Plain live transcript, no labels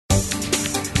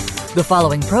The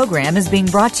following program is being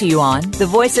brought to you on the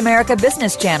Voice America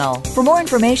Business Channel. For more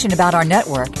information about our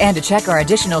network and to check our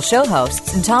additional show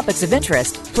hosts and topics of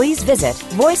interest, please visit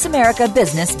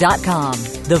voiceamericabusiness.com.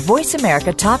 The Voice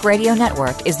America Talk Radio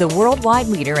Network is the worldwide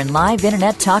leader in live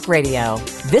Internet talk radio.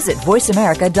 Visit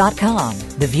voiceamerica.com.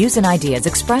 The views and ideas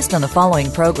expressed on the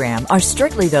following program are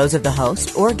strictly those of the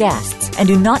host or guests and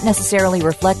do not necessarily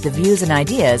reflect the views and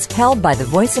ideas held by the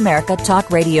Voice America Talk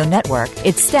Radio Network,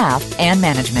 its staff, and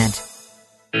management.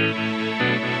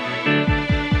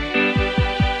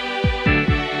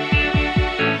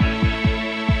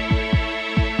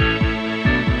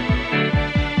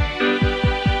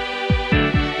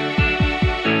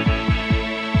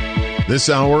 This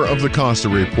hour of the Costa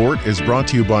Report is brought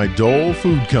to you by Dole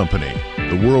Food Company,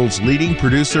 the world's leading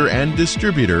producer and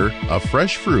distributor of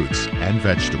fresh fruits and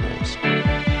vegetables.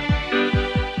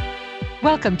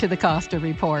 Welcome to the Costa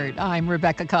Report. I'm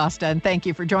Rebecca Costa, and thank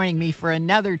you for joining me for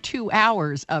another 2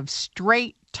 hours of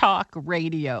straight talk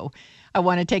radio. I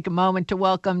want to take a moment to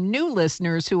welcome new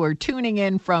listeners who are tuning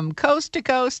in from coast to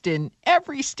coast in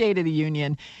every state of the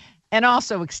union, and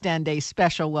also extend a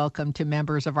special welcome to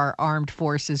members of our armed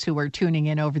forces who are tuning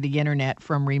in over the internet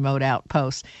from remote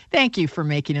outposts. Thank you for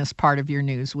making us part of your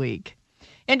news week.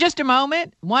 In just a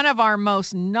moment, one of our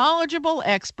most knowledgeable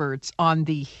experts on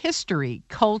the history,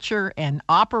 culture, and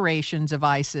operations of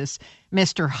ISIS,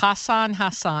 Mr. Hassan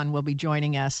Hassan, will be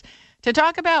joining us to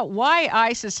talk about why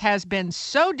ISIS has been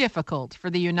so difficult for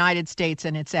the United States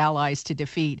and its allies to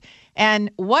defeat,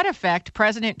 and what effect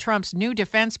President Trump's new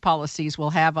defense policies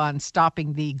will have on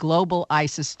stopping the global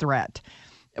ISIS threat.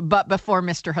 But before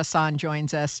Mr. Hassan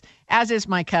joins us, as is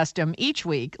my custom each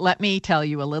week, let me tell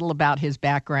you a little about his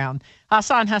background.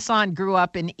 Hassan Hassan grew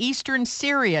up in eastern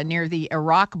Syria near the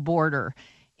Iraq border.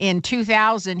 In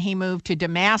 2000, he moved to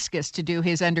Damascus to do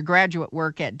his undergraduate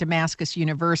work at Damascus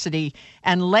University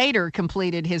and later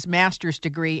completed his master's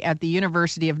degree at the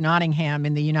University of Nottingham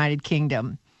in the United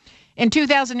Kingdom. In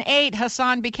 2008,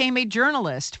 Hassan became a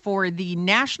journalist for the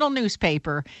national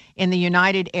newspaper in the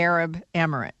United Arab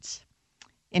Emirates.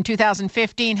 In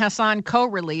 2015, Hassan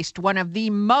co-released one of the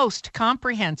most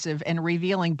comprehensive and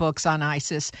revealing books on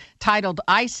ISIS, titled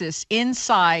ISIS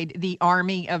Inside the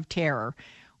Army of Terror,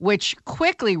 which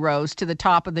quickly rose to the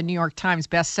top of the New York Times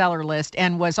bestseller list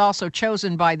and was also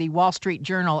chosen by the Wall Street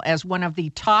Journal as one of the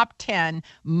top 10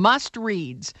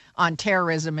 must-reads on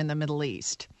terrorism in the Middle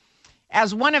East.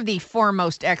 As one of the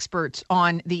foremost experts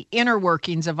on the inner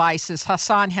workings of ISIS,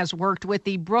 Hassan has worked with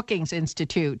the Brookings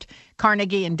Institute,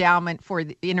 Carnegie Endowment for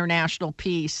International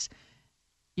Peace,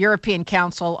 European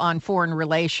Council on Foreign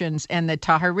Relations, and the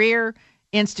Tahrir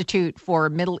Institute for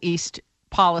Middle East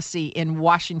Policy in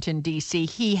Washington, D.C.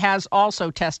 He has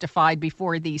also testified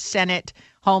before the Senate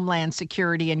Homeland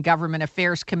Security and Government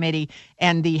Affairs Committee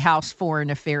and the House Foreign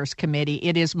Affairs Committee.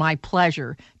 It is my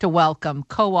pleasure to welcome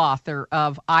co-author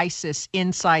of ISIS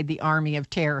Inside the Army of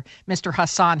Terror, Mr.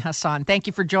 Hassan Hassan. Thank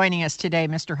you for joining us today,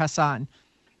 Mr. Hassan.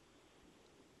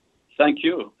 Thank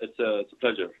you. It's a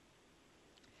pleasure.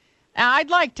 I'd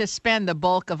like to spend the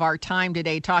bulk of our time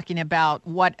today talking about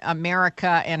what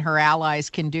America and her allies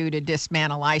can do to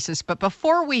dismantle ISIS. But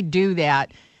before we do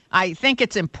that, I think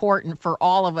it's important for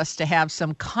all of us to have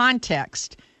some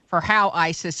context for how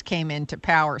ISIS came into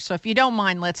power. So if you don't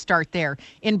mind, let's start there.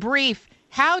 In brief,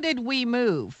 how did we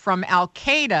move from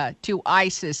Al-Qaeda to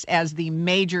ISIS as the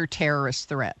major terrorist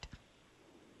threat?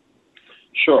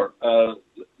 Sure.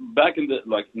 Back in the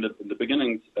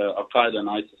beginnings, Al-Qaeda and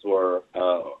ISIS were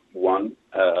one.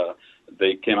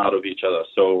 They came out of each other.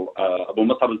 So Abu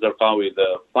Mus'ab al-Zarqawi,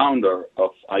 the founder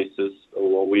of ISIS,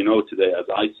 what we know today as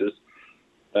ISIS,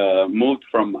 moved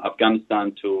from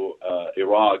Afghanistan to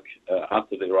Iraq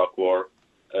after the Iraq War.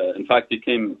 In fact,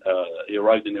 he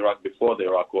arrived in Iraq before the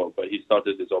Iraq War, but he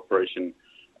started his operation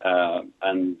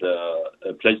and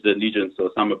pledged allegiance to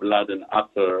Osama bin Laden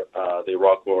after the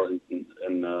Iraq War, and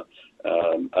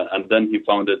then he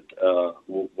founded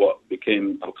what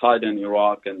became Al-Qaeda in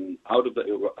Iraq, and out of the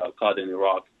Al-Qaeda in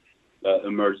Iraq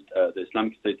emerged the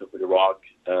Islamic State of Iraq,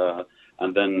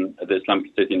 and then the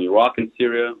Islamic State in Iraq and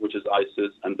Syria, which is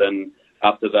ISIS, and then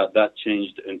after that, that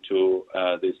changed into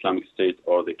the Islamic State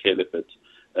or the Caliphate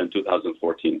in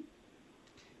 2014.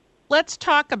 Let's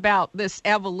talk about this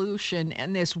evolution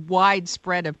and this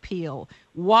widespread appeal.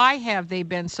 Why have they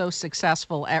been so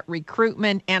successful at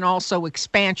recruitment and also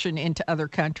expansion into other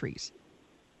countries?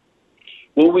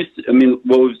 What we've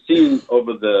seen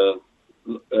over the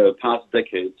past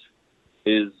decades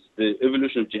is the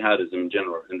evolution of jihadism in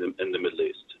general in the Middle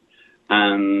East,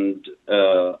 and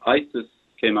ISIS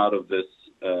came out of this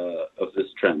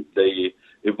trend. They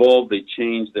evolved, they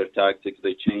changed their tactics,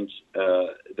 they changed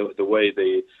the way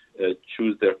they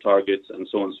choose their targets, and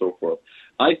so on and so forth.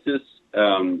 ISIS,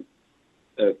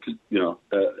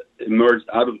 emerged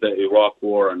out of the Iraq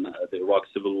War and the Iraq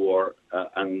Civil War,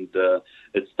 and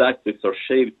its tactics are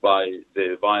shaped by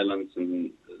the violence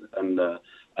and the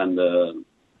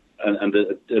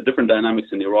different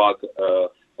dynamics in Iraq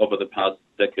over the past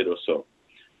decade or so.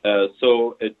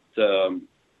 So its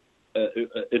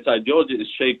ideology is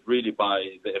shaped really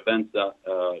by the events that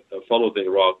followed the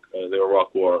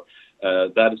Iraq War.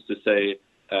 That is to say,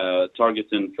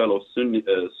 targeting fellow Sunni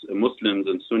Muslims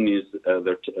and Sunnis.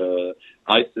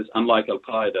 ISIS, unlike Al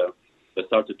Qaeda, they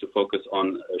started to focus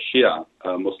on Shia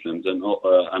Muslims and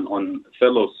on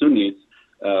fellow Sunnis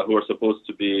who are supposed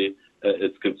to be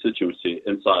its constituency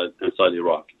inside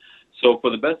Iraq. So for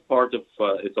the best part of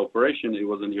its operation, it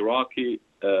was an Iraqi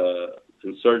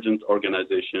insurgent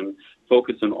organization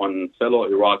focusing on fellow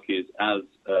Iraqis as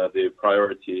the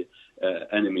priority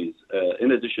enemies,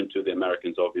 in addition to the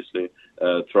Americans, obviously,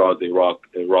 throughout the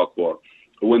Iraq War.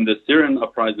 When the Syrian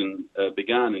uprising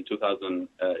began in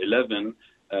 2011,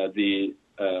 the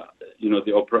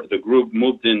group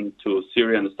moved into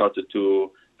Syria and started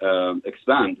to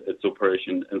expand its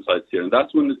operation inside Syria. And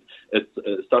that's when it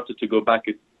started to go back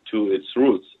to its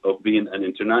roots of being an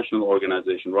international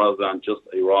organization rather than just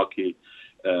Iraqi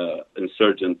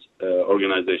insurgent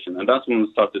organization. And that's when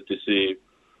we started to see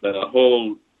the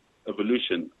whole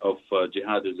evolution of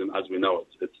jihadism as we know it.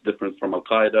 It's different from Al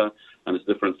Qaeda, and it's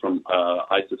different from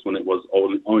ISIS when it was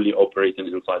only operating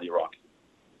inside Iraq.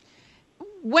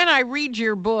 When I read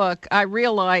your book, I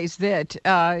realize that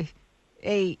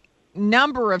a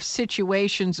number of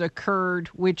situations occurred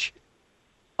which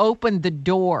opened the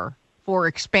door for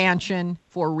expansion,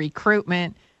 for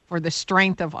recruitment, for the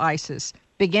strength of ISIS,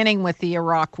 beginning with the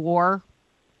Iraq War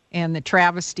and the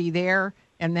travesty there.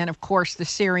 And then, of course, the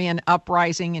Syrian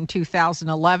uprising in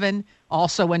 2011,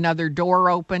 also another door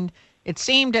opened. It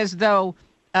seemed as though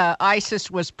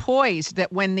ISIS was poised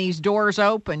that when these doors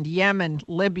opened, Yemen,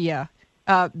 Libya,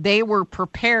 they were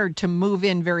prepared to move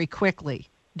in very quickly.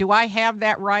 Do I have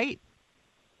that right?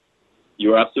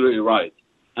 You're absolutely right.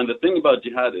 And the thing about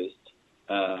jihadists,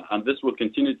 and this will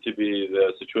continue to be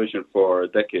the situation for a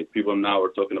decade, people now are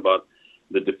talking about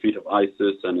the defeat of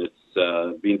ISIS, and it's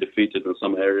being defeated in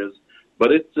some areas.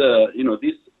 But it's,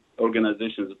 these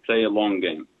organizations play a long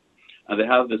game, and they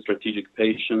have the strategic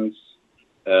patience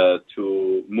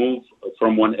to move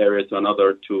from one area to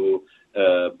another to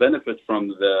benefit from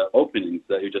the openings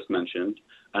that you just mentioned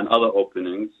and other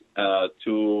openings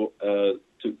to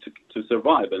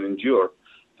survive and endure.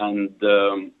 And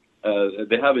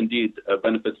they have indeed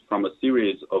benefited from a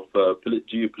series of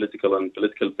geopolitical and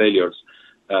political failures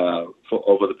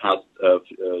over the past,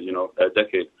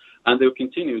 decade. And they will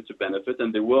continue to benefit,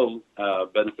 and they will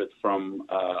benefit from,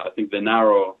 I think, the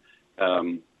narrow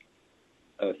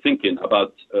thinking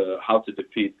about how to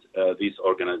defeat these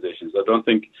organizations. I don't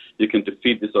think you can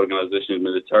defeat these organizations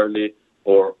militarily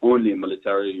or only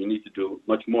militarily. You need to do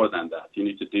much more than that. You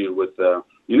need to deal with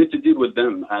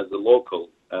them as a local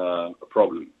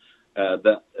problem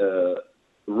that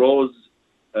rose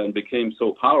and became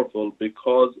so powerful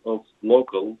because of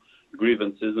local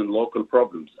grievances and local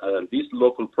problems. These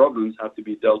local problems have to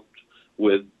be dealt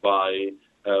with by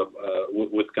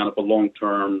with kind of a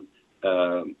long-term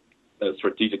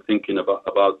strategic thinking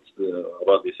about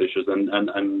these issues. And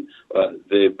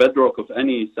the bedrock of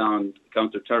any sound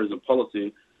counterterrorism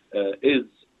policy is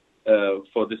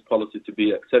for this policy to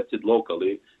be accepted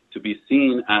locally, to be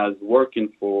seen as working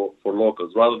for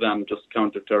locals rather than just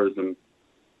counterterrorism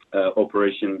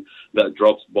operation that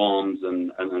drops bombs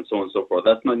and so on and so forth.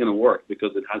 That's not going to work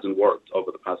because it hasn't worked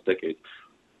over the past decade.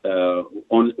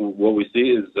 What we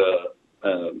see is,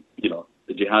 the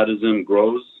jihadism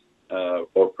grows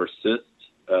or persists.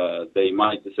 They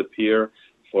might disappear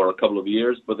for a couple of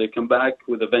years, but they come back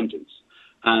with a vengeance.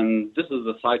 And this is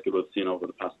the cycle we've seen over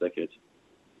the past decade.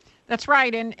 That's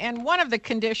right. And one of the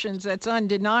conditions that's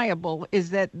undeniable is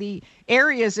that the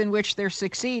areas in which they're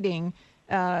succeeding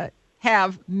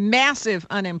have massive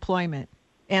unemployment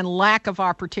and lack of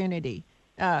opportunity.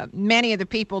 Many of the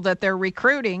people that they're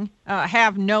recruiting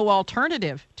have no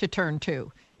alternative to turn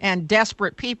to, and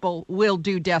desperate people will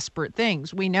do desperate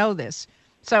things. We know this.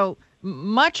 So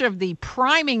much of the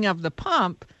priming of the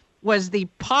pump was the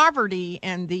poverty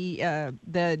and the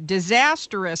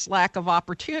disastrous lack of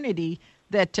opportunity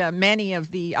that many of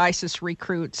the ISIS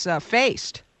recruits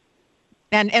faced,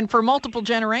 and for multiple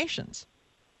generations.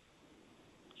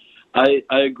 I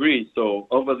agree. So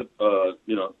over the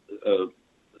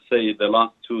say the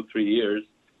last 2-3 years,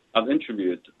 I've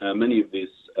interviewed many of these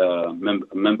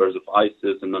members of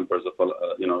ISIS and members of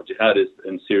jihadists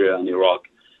in Syria and Iraq,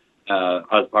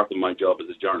 as part of my job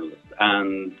as a journalist,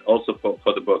 and also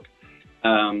for the book.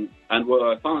 And what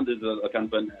I found is a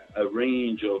kind of a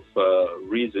range of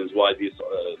reasons why these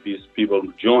people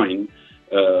join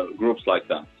groups like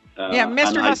that.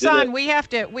 Mr. Hassan,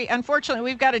 unfortunately,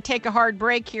 we've got to take a hard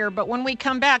break here, but when we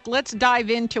come back, let's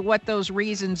dive into what those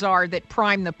reasons are that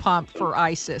prime the pump for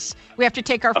ISIS. We have to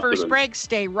take our first break.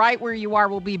 Stay right where you are.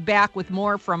 We'll be back with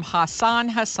more from Hassan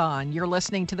Hassan. You're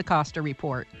listening to the Costa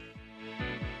Report.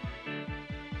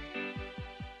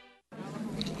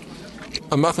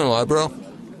 I'm not going to lie, bro.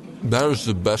 That is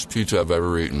the best pizza I've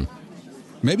ever eaten.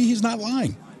 Maybe he's not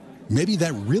lying. Maybe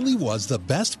that really was the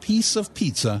best piece of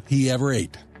pizza he ever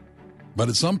ate. But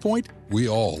at some point, we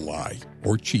all lie,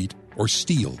 or cheat, or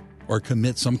steal, or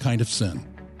commit some kind of sin.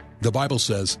 The Bible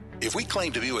says, if we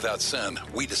claim to be without sin,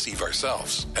 we deceive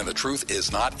ourselves, and the truth is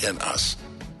not in us.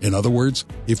 In other words,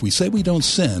 if we say we don't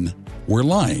sin, we're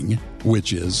lying,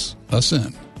 which is a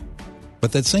sin.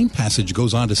 But that same passage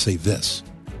goes on to say this: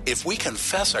 if we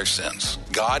confess our sins,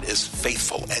 God is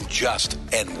faithful and just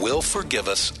and will forgive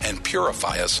us and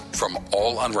purify us from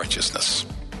all unrighteousness.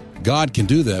 God can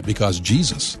do that because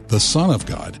Jesus, the Son of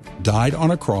God, died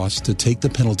on a cross to take the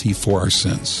penalty for our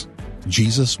sins.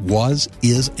 Jesus was,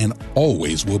 is, and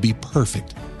always will be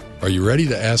perfect. Are you ready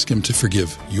to ask Him to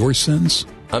forgive your sins?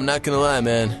 I'm not going to lie,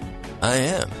 man. I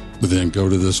am. Then go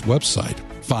to this website,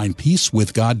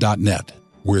 findpeacewithgod.net.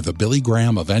 We're the Billy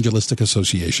Graham Evangelistic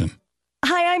Association.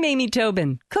 Hi, I'm Amy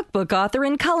Tobin, cookbook author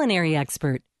and culinary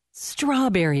expert.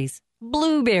 Strawberries,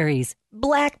 blueberries,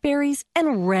 blackberries,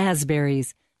 and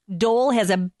raspberries. Dole has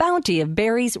a bounty of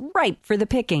berries ripe for the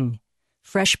picking.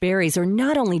 Fresh berries are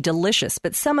not only delicious,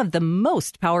 but some of the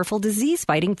most powerful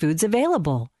disease-fighting foods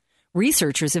available.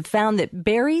 Researchers have found that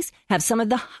berries have some of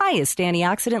the highest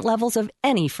antioxidant levels of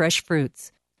any fresh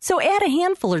fruits. So add a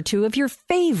handful or two of your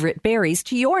favorite berries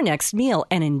to your next meal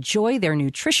and enjoy their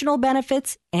nutritional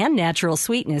benefits and natural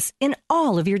sweetness in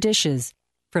all of your dishes,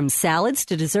 from salads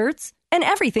to desserts and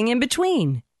everything in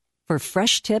between. For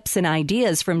fresh tips and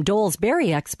ideas from Dole's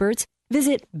berry experts,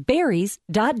 visit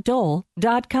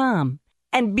berries.dole.com.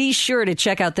 And be sure to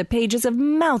check out the pages of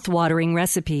mouth-watering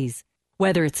recipes.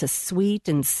 Whether it's a sweet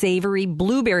and savory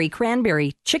blueberry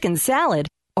cranberry chicken salad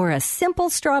or a simple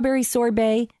strawberry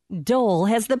sorbet, Dole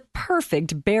has the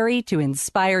perfect berry to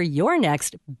inspire your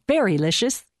next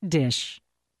berrylicious dish.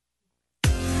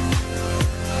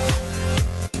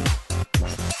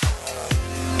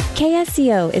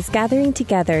 KSCO is gathering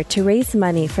together to raise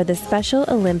money for the Special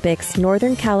Olympics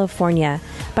Northern California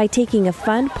by taking a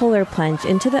fun polar plunge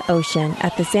into the ocean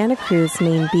at the Santa Cruz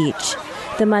main beach.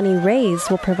 The money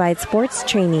raised will provide sports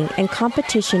training and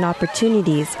competition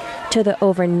opportunities to the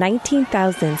over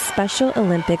 19,000 Special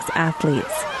Olympics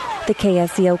athletes. The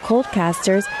KSCO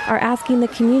Coldcasters are asking the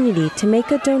community to make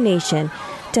a donation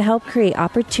to help create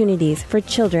opportunities for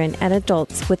children and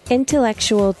adults with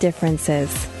intellectual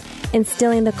differences,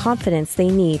 instilling the confidence they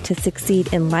need to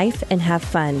succeed in life and have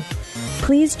fun.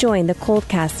 Please join the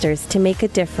Coldcasters to make a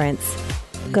difference.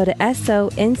 Go to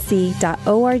sonc.org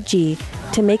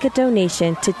to make a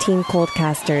donation to Team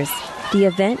Coldcasters. The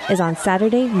event is on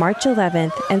Saturday, March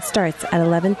 11th and starts at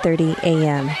 11:30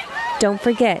 a.m. Don't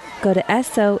forget, go to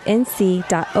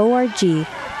sonc.org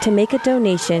to make a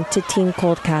donation to Team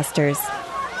Coldcasters.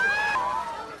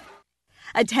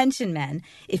 Attention men,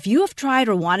 if you have tried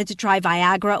or wanted to try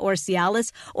Viagra or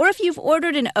Cialis, or if you've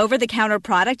ordered an over-the-counter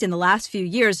product in the last few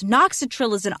years,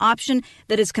 Noxitril is an option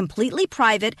that is completely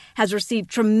private, has received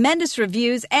tremendous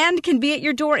reviews, and can be at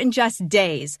your door in just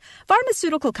days.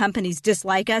 Pharmaceutical companies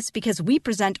dislike us because we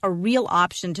present a real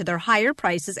option to their higher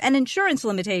prices and insurance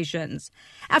limitations.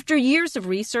 After years of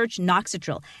research,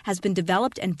 Noxitril has been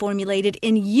developed and formulated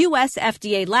in U.S.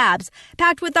 FDA labs,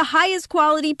 packed with the highest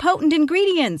quality potent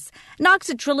ingredients. Noxitril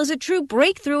is a true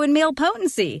breakthrough in male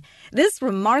potency. This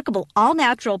remarkable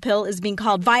all-natural pill is being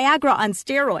called Viagra on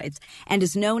steroids and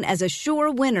is known as a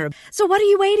sure winner. So what are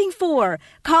you waiting for?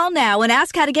 Call now and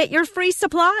ask how to get your free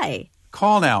supply.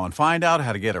 Call now and find out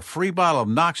how to get a free bottle of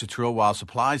Noxitril while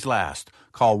supplies last.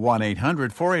 Call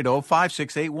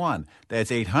 1-800-480-5681. That's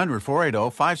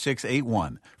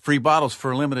 800-480-5681. Free bottles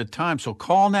for a limited time, so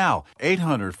call now.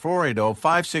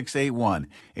 800-480-5681.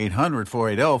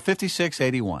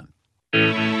 800-480-5681.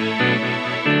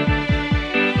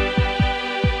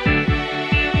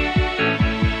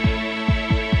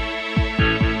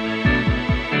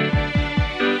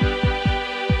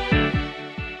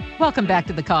 Welcome back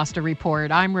to the Costa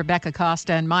Report. I'm Rebecca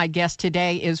Costa, and my guest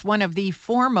today is one of the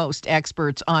foremost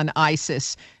experts on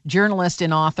ISIS, journalist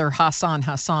and author Hassan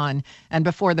Hassan. And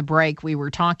before the break, we were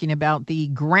talking about the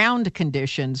ground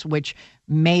conditions which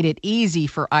made it easy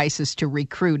for ISIS to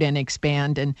recruit and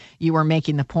expand. And you were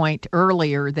making the point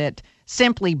earlier that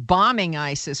simply bombing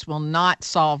ISIS will not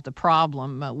solve the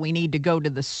problem. We need to go to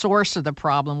the source of the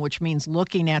problem, which means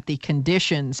looking at the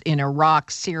conditions in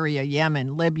Iraq, Syria,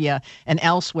 Yemen, Libya, and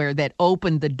elsewhere that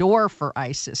opened the door for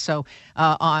ISIS. So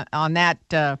on that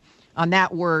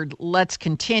word, let's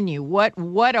continue.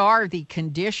 What are the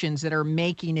conditions that are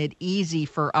making it easy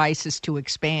for ISIS to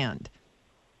expand?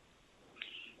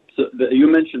 So you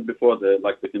mentioned before the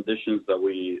conditions that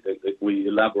we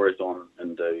elaborate on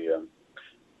in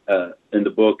the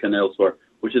book and elsewhere,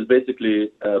 which is basically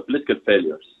political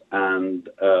failures. And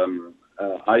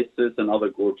ISIS and other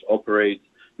groups operate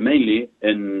mainly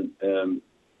in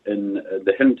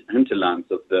the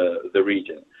hinterlands of the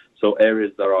region. So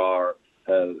areas that are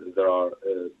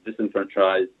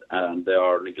disenfranchised and they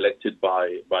are neglected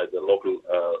by the local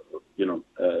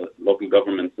local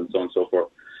governments and so on and so forth.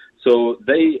 So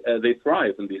they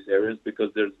thrive in these areas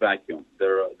because there's vacuum.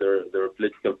 There are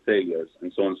political failures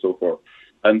and so on and so forth.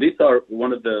 And these are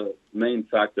one of the main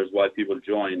factors why people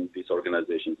join these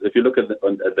organizations. If you look at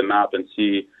the map and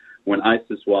see when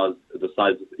ISIS was the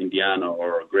size of Indiana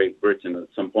or Great Britain at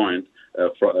some point,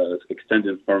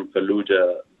 extending from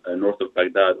Fallujah, north of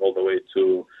Baghdad, all the way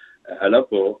to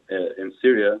Aleppo in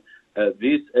Syria,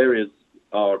 these areas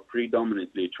are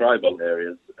predominantly tribal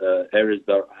areas, areas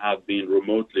that have been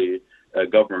remotely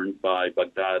governed by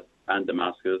Baghdad and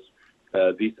Damascus.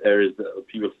 These areas,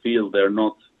 people feel they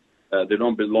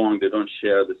don't belong, they don't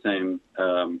share the same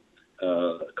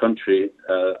country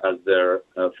as their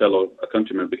fellow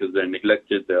countrymen because they're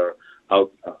neglected, they're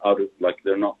out of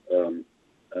they're not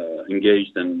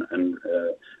engaged and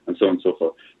so on and so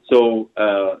forth. So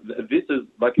this is,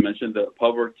 like you mentioned, the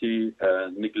poverty,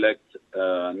 neglect,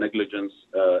 negligence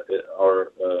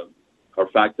are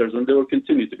factors, and they will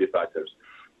continue to be factors.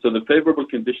 So the favorable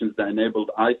conditions that enabled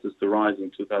ISIS to rise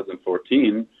in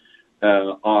 2014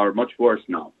 are much worse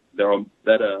now. There are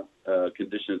better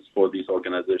conditions for these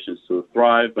organizations to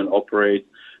thrive and operate.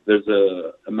 There's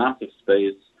a massive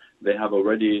space. They have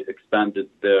already expanded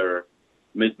their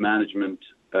mid-management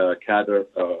cadre,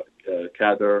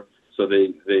 so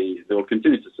they will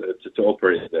continue to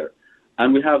operate there.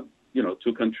 And we have,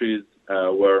 two countries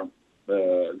where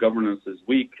governance is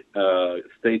weak,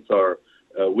 states are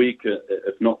weak,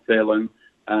 if not failing,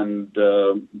 and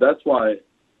that's why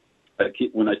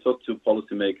when I talk to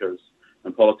policymakers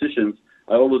and politicians,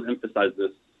 I always emphasize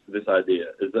this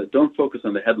idea, is that don't focus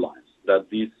on the headlines, that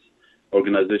these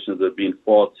organizations are being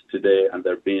fought today and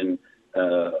they're being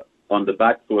on the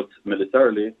back foot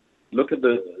militarily. Look at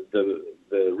the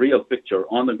real picture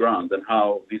on the ground and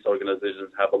how these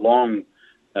organizations have a long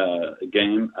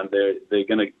game, and they're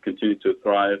going to continue to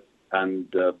thrive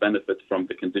and benefit from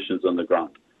the conditions on the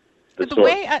ground.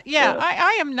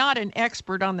 I am not an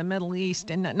expert on the Middle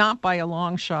East, and not by a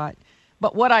long shot.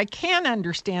 But what I can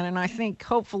understand, and I think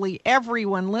hopefully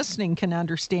everyone listening can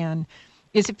understand,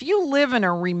 is if you live in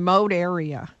a remote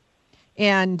area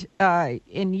and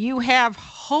you have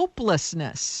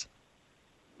hopelessness,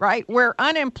 right, where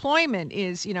unemployment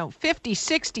is, 50,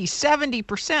 60,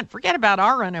 70%, forget about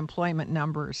our unemployment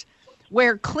numbers,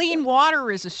 where clean water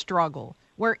is a struggle,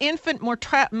 where infant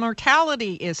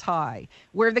mortality is high,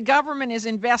 where the government is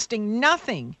investing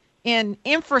nothing in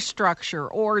infrastructure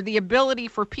or the ability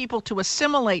for people to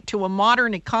assimilate to a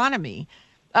modern economy,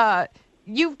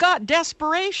 you've got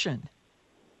desperation.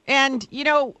 And,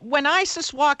 when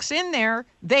ISIS walks in there,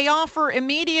 they offer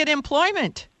immediate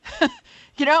employment.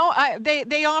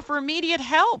 They offer immediate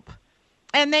help.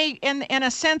 And and a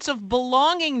sense of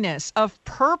belongingness, of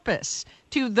purpose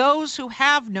to those who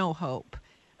have no hope.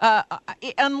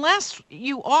 Unless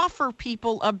you offer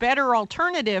people a better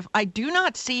alternative, I do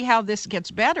not see how this gets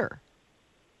better.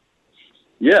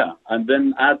 Yeah, and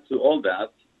then add to all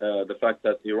that the fact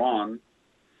that Iran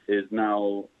is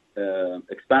now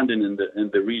expanding in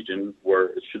the region where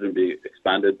it shouldn't be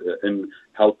expanded, in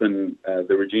helping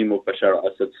the regime of Bashar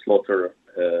al-Assad slaughter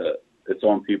its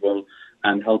own people,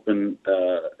 and helping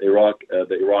the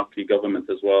Iraqi government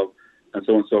as well, and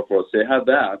so on and so forth. So you have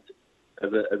that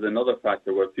as another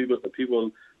factor where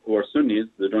people who are Sunnis,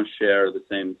 they don't share the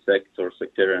same sect or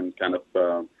sectarian kind of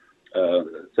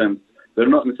sense. They're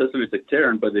not necessarily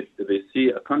sectarian, but they see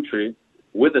a country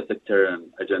with a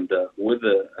sectarian agenda, with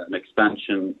an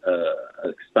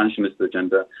expansionist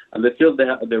agenda, and they feel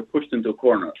they're pushed into a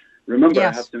corner. Remember,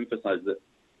 yes. I have to emphasize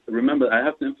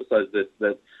this,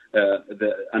 that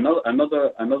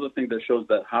another thing that shows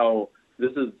that how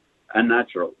this is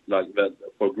unnatural, like that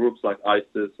for groups like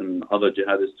ISIS and other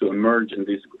jihadists to emerge in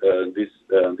these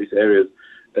areas,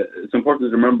 it's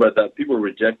important to remember that people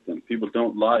reject them. People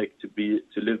don't like to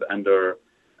live under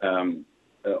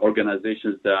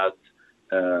organizations that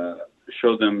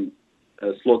show them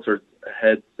slaughtered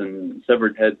heads and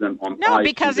severed heads and on No, ice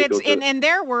because it's in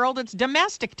their world, it's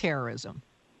domestic terrorism.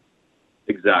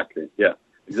 Exactly. Yeah.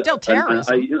 Still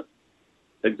terrorism.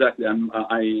 Exactly.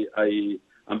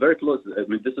 I'm very close. I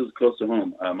mean, this is close to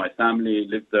home. My family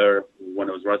lived there when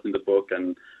I was writing the book,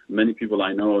 and many people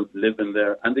I know live in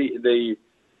there. And they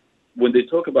when they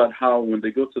talk about how when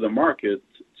they go to the market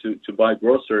to buy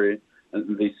grocery,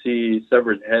 and they see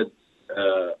severed heads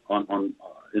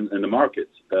in the market,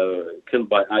 killed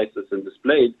by ISIS and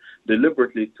displayed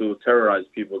deliberately to terrorize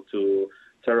people, to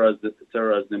terrorize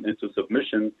them into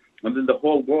submission. And then the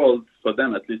whole world, for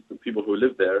them, at least the people who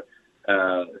live there,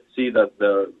 see that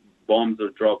the bombs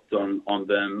are dropped on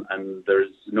them, and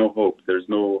there's no hope. There's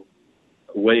no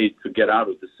way to get out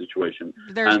of this situation.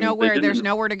 There's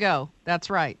nowhere to go. That's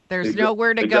right. There's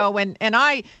nowhere to go. And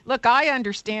I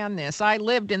understand this. I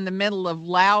lived in the middle of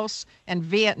Laos and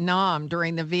Vietnam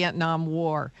during the Vietnam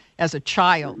War as a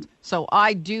child. So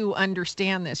I do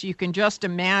understand this. You can just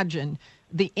imagine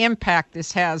the impact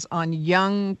this has on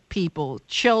young people,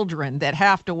 children that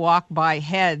have to walk by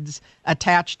heads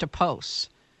attached to posts.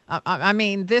 I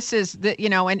mean, this is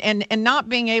and not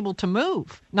being able to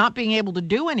move, not being able to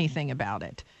do anything about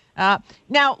it.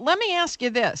 Now, let me ask you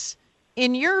this: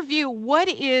 in your view, what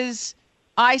is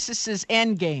ISIS's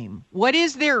end game? What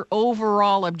is their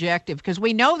overall objective? Because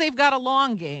we know they've got a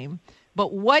long game,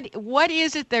 but what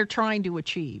is it they're trying to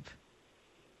achieve?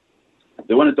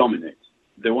 They want to dominate.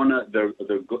 They want to.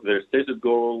 Their stated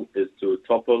goal is to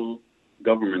topple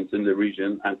governments in the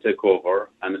region and take over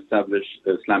and establish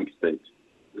the Islamic State.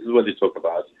 This is what they talk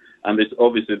about. And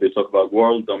obviously they talk about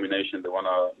world domination. They want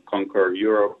to conquer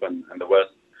Europe and the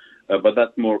West. But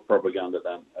that's more propaganda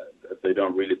than they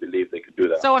don't really believe they could do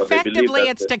that. So effectively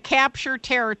it's to capture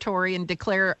territory and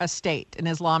declare a state, an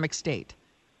Islamic State.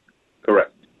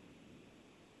 Correct.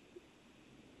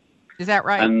 Is that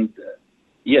right? And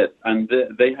yes, and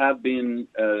they have been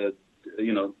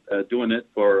doing it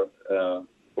for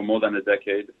more than a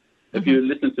decade. If you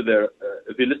listen to their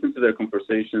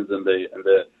conversations and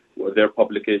their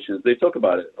publications, they talk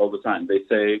about it all the time. They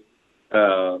say,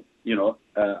 a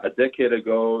decade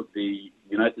ago, the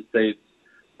United States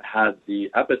had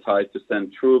the appetite to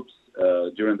send troops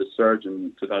during the surge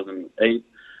in 2008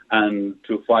 and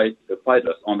to fight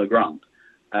us on the ground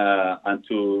and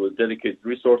to dedicate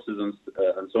resources and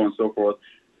so on and so forth.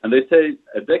 And they say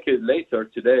a decade later,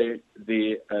 today,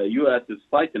 the U.S. is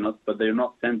fighting us, but they're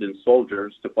not sending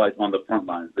soldiers to fight on the front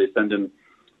lines. They send in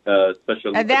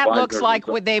special and that looks like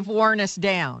they've worn us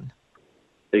down.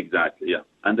 Exactly, yeah.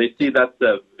 And they see that's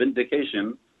a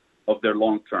vindication of their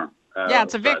long-term.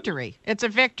 It's a victory. It's a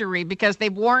victory because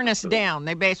they've worn us down.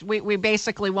 We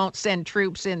basically won't send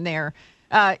troops in there.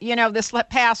 This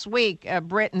past week,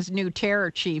 Britain's new terror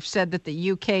chief said that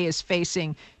the UK is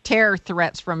facing terror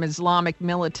threats from Islamic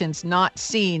militants not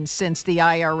seen since the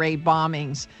IRA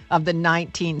bombings of the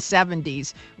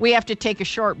 1970s. We have to take a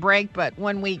short break, but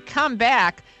when we come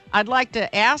back, I'd like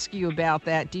to ask you about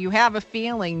that. Do you have a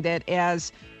feeling that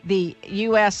as the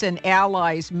U.S. and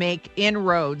allies make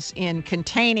inroads in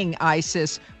containing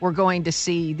ISIS, we're going to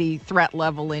see the threat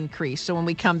level increase? So when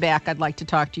we come back, I'd like to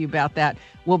talk to you about that.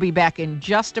 We'll be back in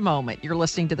just a moment. You're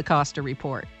listening to the Costa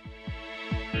Report.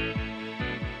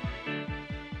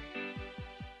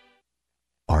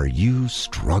 Are you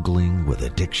struggling with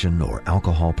addiction or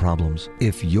alcohol problems?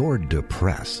 If you're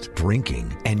depressed,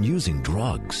 drinking, and using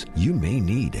drugs, you may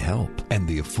need help. And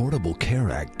the Affordable Care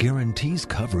Act guarantees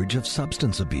coverage of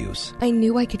substance abuse. I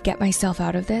knew I could get myself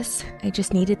out of this. I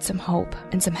just needed some hope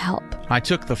and some help. I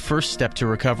took the first step to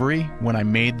recovery when I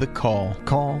made the call.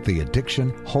 Call the Addiction,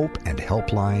 Hope, and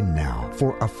Helpline now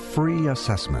for a free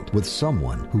assessment with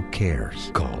someone who cares.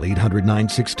 Call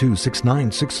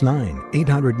 800-962-6969.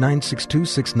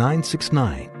 800-962-6969.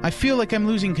 I feel like I'm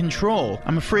losing control.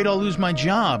 I'm afraid I'll lose my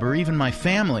job or even my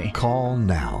family. Call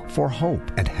now for hope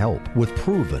and help with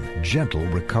proven, gentle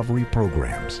recovery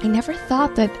programs. I never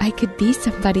thought that I could be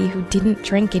somebody who didn't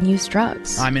drink and use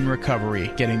drugs. I'm in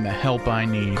recovery, getting the help I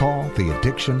need. Call the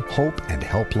Addiction, Hope, and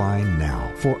Helpline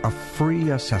now for a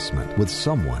free assessment with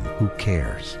someone who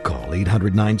cares. Call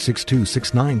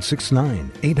 800-962-6969.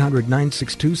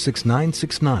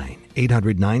 800-962-6969.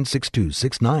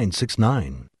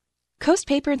 800-962-6969. Coast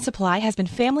Paper and Supply has been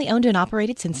family-owned and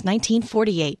operated since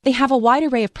 1948. They have a wide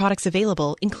array of products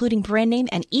available, including brand-name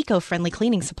and eco-friendly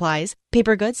cleaning supplies,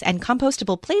 paper goods, and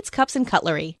compostable plates, cups, and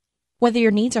cutlery. Whether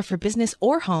your needs are for business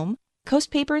or home,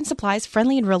 Coast Paper and Supply's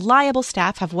friendly and reliable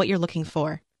staff have what you're looking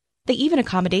for. They even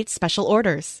accommodate special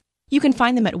orders. You can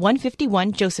find them at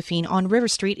 151 Josephine on River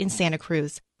Street in Santa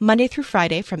Cruz, Monday through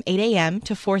Friday from 8 a.m.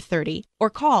 to 4:30, or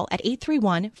call at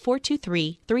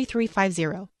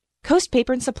 831-423-3350. Coast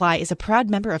Paper and Supply is a proud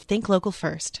member of Think Local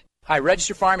First. Hi,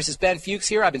 registered pharmacist Ben Fuchs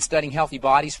here. I've been studying healthy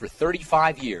bodies for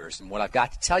 35 years, and what I've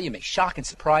got to tell you may shock and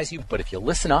surprise you, but if you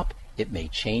listen up, it may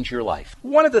change your life.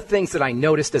 One of the things that I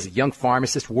noticed as a young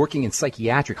pharmacist working in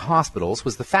psychiatric hospitals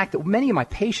was the fact that many of my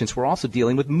patients were also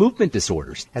dealing with movement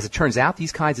disorders. As it turns out,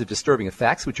 these kinds of disturbing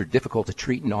effects, which are difficult to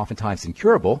treat and oftentimes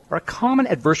incurable, are a common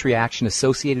adverse reaction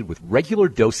associated with regular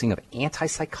dosing of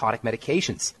antipsychotic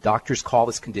medications. Doctors call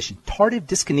this condition tardive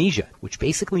dyskinesia, which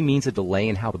basically means a delay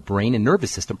in how the brain and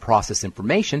nervous system process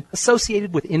information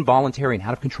associated with involuntary and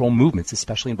out-of-control movements,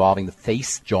 especially involving the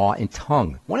face, jaw, and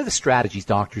tongue. One of the strategies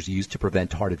doctors use to prevent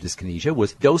tardive dyskinesia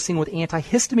was dosing with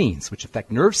antihistamines, which affect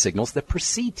nerve signals that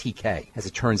precede TK. As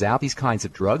it turns out, these kinds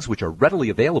of drugs, which are readily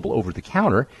available over the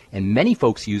counter and many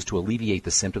folks use to alleviate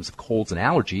the symptoms of colds and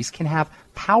allergies, can have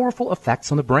powerful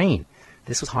effects on the brain.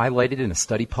 This was highlighted in a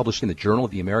study published in the Journal of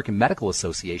the American Medical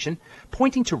Association,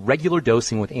 pointing to regular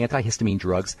dosing with antihistamine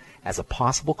drugs as a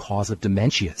possible cause of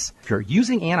dementias. If you're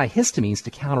using antihistamines to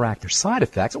counteract their side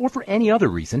effects, or for any other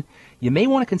reason, you may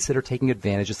want to consider taking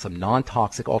advantage of some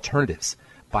non-toxic alternatives.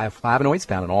 Bioflavonoids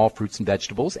found in all fruits and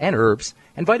vegetables and herbs,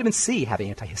 and vitamin C have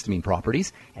antihistamine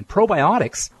properties, and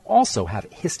probiotics also have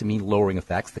histamine-lowering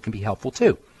effects that can be helpful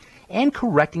too. And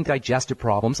correcting digestive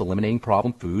problems, eliminating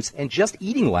problem foods, and just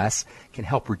eating less can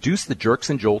help reduce the jerks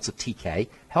and jolts of TK,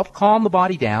 help calm the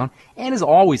body down, and is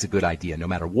always a good idea no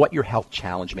matter what your health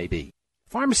challenge may be.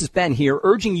 Pharmacist Ben here,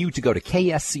 urging you to go to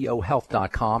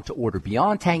kscohealth.com to order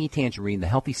Beyond Tangy Tangerine, the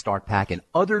Healthy Start Pack, and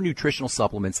other nutritional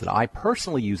supplements that I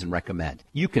personally use and recommend.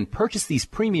 You can purchase these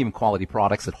premium quality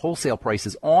products at wholesale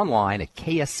prices online at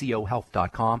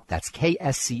kscohealth.com. That's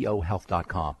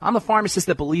kscohealth.com. I'm the pharmacist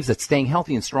that believes that staying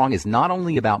healthy and strong is not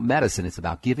only about medicine, it's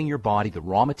about giving your body the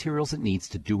raw materials it needs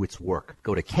to do its work.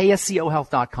 Go to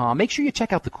kscohealth.com. Make sure you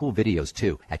check out the cool videos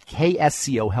too at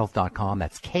kscohealth.com.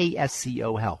 That's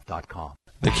kscohealth.com.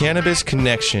 The Cannabis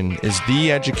Connection is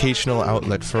the educational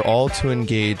outlet for all to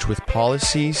engage with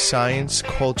policy, science,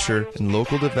 culture, and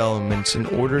local developments in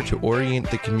order to orient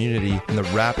the community in the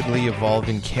rapidly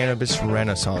evolving cannabis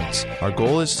renaissance. Our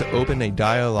goal is to open a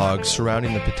dialogue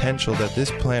surrounding the potential that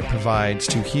this plant provides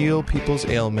to heal people's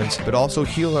ailments, but also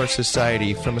heal our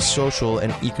society from a social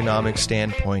and economic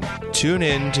standpoint. Tune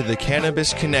in to The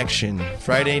Cannabis Connection,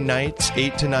 Friday nights,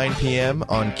 8 to 9 p.m.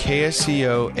 on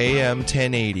KSCO AM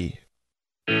 1080.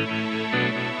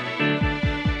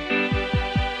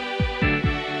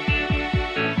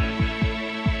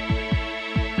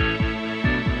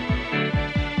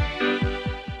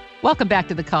 Welcome back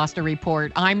to the Costa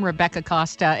Report. I'm Rebecca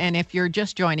Costa, and if you're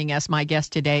just joining us, my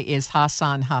guest today is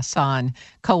Hassan Hassan,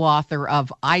 co-author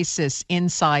of ISIS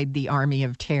Inside the Army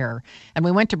of Terror. And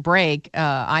we went to break.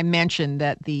 I mentioned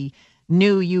that the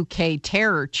new UK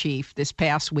terror chief this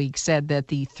past week said that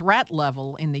the threat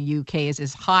level in the UK is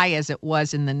as high as it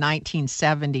was in the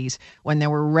 1970s when there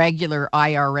were regular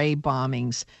IRA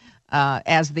bombings.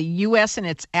 As the U.S. and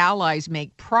its allies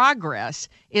make progress,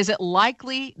 is it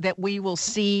likely that we will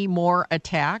see more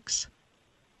attacks?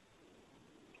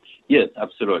 Yes,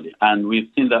 absolutely. And we've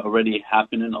seen that already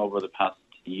happening over the past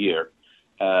year,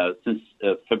 since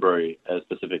February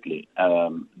specifically.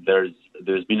 There's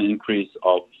been an increase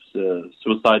of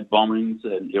suicide bombings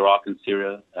in Iraq and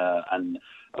Syria and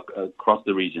across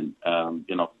the region,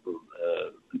 in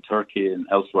Turkey and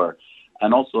elsewhere,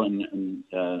 and also in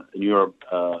Europe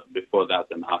before that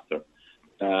and after.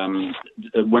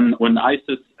 When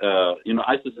ISIS,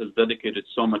 ISIS has dedicated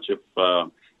so much of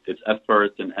its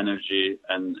efforts and energy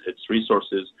and its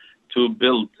resources to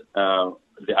build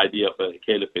the idea of a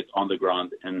caliphate on the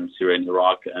ground in Syria and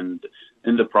Iraq, and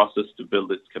in the process to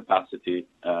build its capacity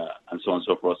and so on and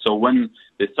so forth. So when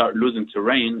they start losing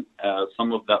terrain,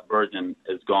 some of that burden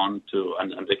is gone to,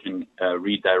 and they can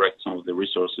redirect some of the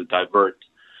resources, divert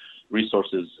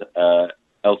resources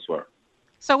elsewhere.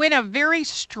 So in a very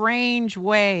strange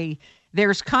way,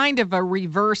 there's kind of a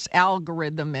reverse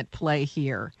algorithm at play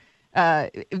here.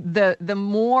 The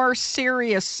more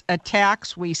serious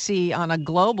attacks we see on a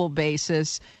global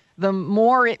basis, the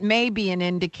more it may be an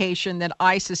indication that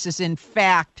ISIS is in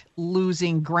fact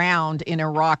losing ground in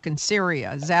Iraq and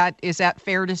Syria. Is that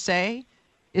fair to say?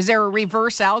 Is there a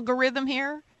reverse algorithm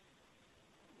here?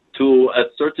 To a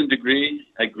certain degree,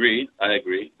 I agree.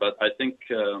 But I think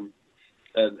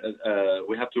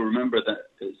we have to remember that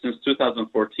since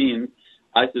 2014,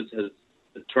 ISIS has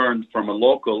turned from a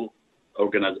local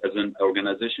as an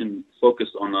organization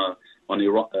focused on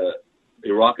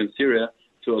Iraq and Syria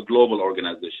to a global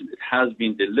organization. It has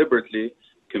been deliberately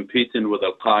competing with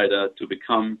Al-Qaeda to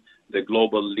become the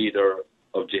global leader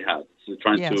of jihad. So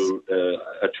trying to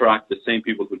attract the same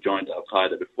people who joined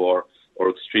Al-Qaeda before or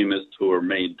extremists who were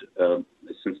made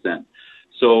since then.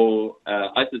 So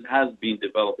ISIS has been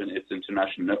developing its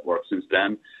international network since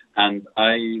then, and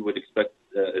I would expect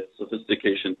its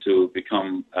sophistication to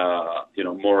become,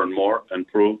 more and more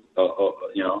improved,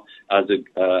 as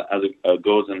it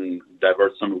goes and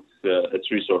diverts some of its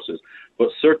resources. But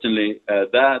certainly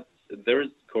that there is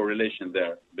correlation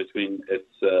there between its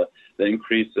the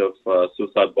increase of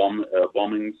suicide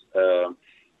bombings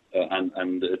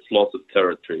and its loss of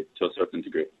territory to a certain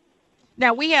degree.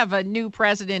 Now, we have a new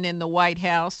president in the White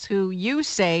House who you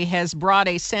say has brought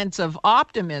a sense of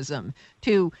optimism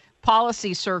to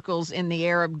policy circles in the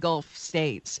Arab Gulf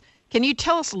states. Can you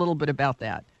tell us a little bit about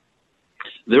that?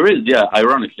 There is,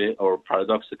 ironically or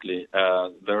paradoxically,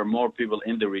 there are more people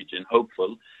in the region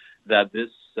hopeful that this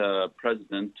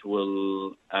president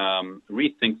will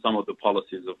rethink some of the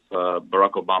policies of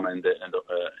Barack Obama in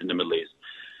the Middle East.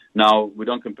 Now, we're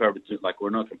not comparing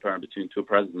between two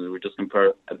presidents. We just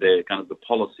compare the kind of the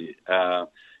policy. Barack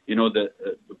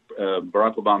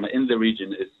Obama in the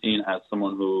region is seen as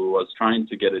someone who was trying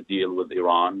to get a deal with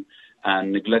Iran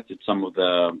and neglected some of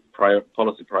the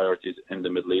policy priorities in the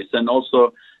Middle East, and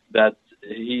also that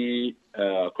he,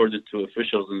 according to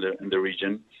officials in the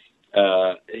region,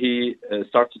 he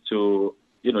started to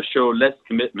show less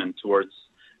commitment towards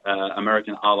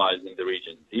American allies in the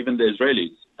region. Even the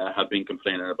Israelis have been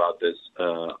complaining about this,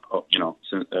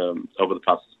 since over the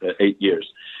past 8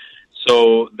 years.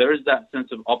 So there is that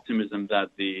sense of optimism that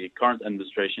the current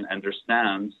administration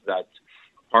understands that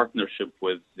partnership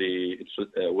with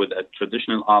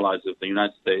traditional allies of the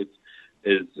United States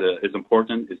is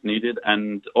important, is needed,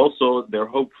 and also they're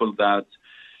hopeful that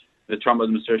the Trump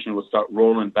administration will start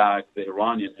rolling back the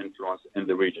Iranian influence in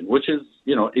the region, which is,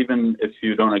 even if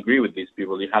you don't agree with these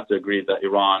people, you have to agree that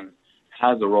Iran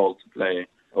has a role to play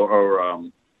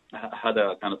or had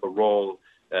a kind of a role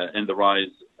in the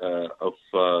rise of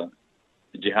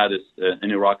jihadists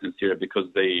in Iraq and Syria because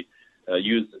they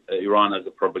use Iran as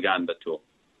a propaganda tool.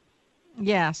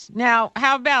 Yes. Now,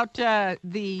 how about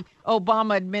the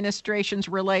Obama administration's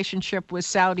relationship with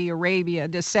Saudi Arabia?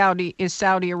 Is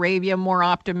Saudi Arabia more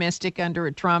optimistic under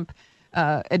a Trump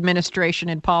administration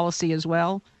and policy as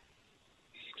well?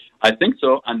 I think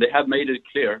so, and they have made it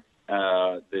clear.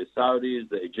 The Saudis,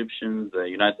 the Egyptians, the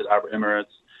United Arab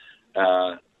Emirates,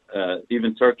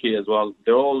 even Turkey as well,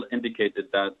 they all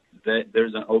indicated that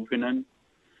there's an opening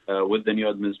with the new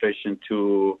administration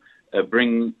to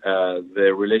bring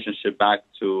the relationship back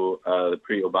to the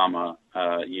pre-Obama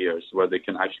years, where they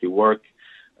can actually work,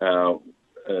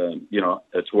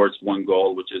 towards one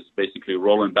goal, which is basically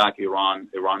rolling back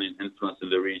Iranian influence in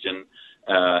the region,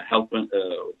 helping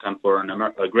for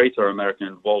a greater American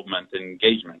involvement and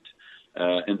engagement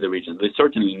in the region. They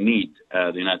certainly need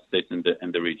the United States in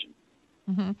the region.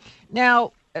 Mm-hmm.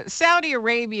 Now, Saudi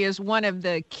Arabia is one of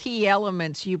the key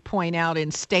elements you point out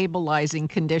in stabilizing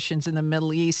conditions in the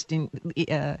Middle East.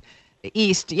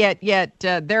 Yet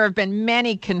there have been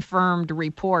many confirmed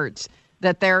reports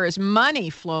that there is money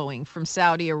flowing from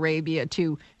Saudi Arabia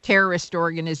to terrorist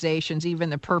organizations. Even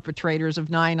the perpetrators of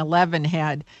 9/11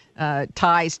 had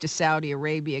ties to Saudi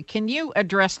Arabia. Can you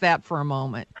address that for a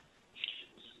moment?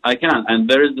 I can,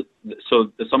 and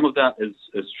so some of that is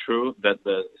true, that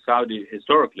the Saudi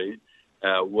historically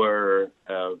were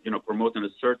promoting a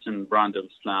certain brand of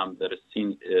Islam that is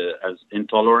seen as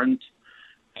intolerant.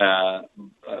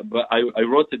 But I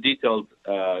wrote a detailed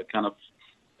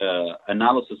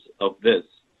analysis of this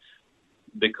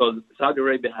because Saudi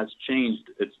Arabia has changed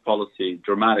its policy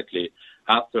dramatically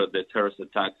after the terrorist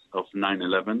attacks of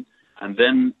 9/11. And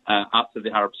then after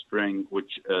the Arab Spring,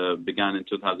 which began in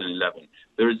 2011,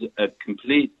 there is a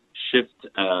complete shift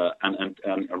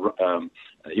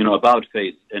about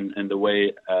face in the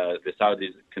way the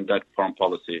Saudis conduct foreign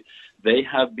policy. They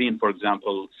have been, for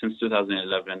example, since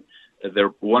 2011,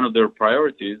 one of their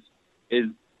priorities is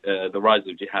the rise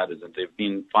of jihadism. They've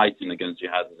been fighting against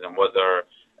jihadism, whether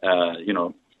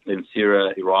in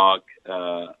Syria, Iraq,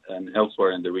 and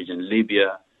elsewhere in the region,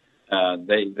 Libya.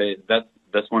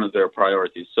 That's one of their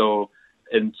priorities. So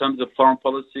in terms of foreign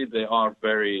policy, they are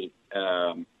very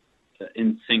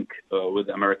in sync with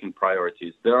American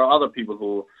priorities. There are other people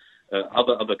who,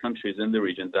 other countries in the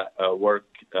region that work,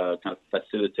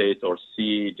 facilitate or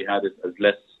see jihadists as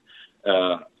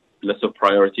less of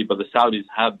priority, but the Saudis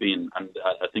have been, and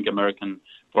I think American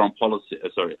foreign policy,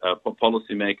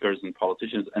 policymakers and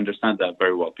politicians understand that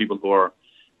very well. People who are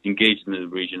engaged in the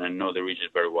region and know the region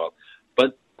very well.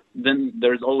 But then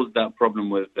there's always that problem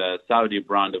with the Saudi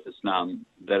brand of Islam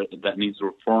that needs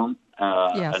reform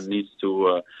and needs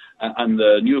to. And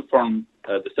the new form,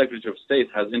 the Secretary of State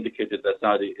has indicated that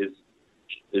Saudi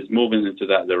is moving into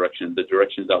that direction, the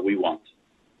direction that we want.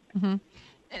 Mm-hmm.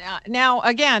 Now,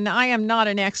 again, I am not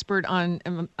an expert on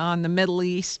the Middle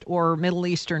East or Middle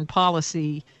Eastern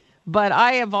policy, but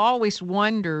I have always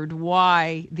wondered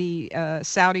why the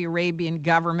Saudi Arabian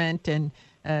government and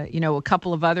a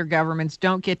couple of other governments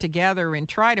don't get together and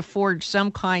try to forge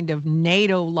some kind of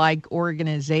NATO-like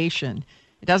organization.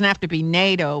 It doesn't have to be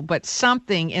NATO, but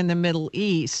something in the Middle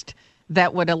East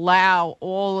that would allow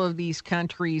all of these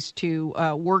countries to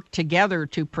work together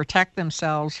to protect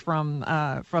themselves from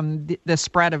the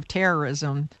spread of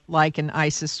terrorism, like an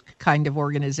ISIS kind of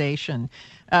organization.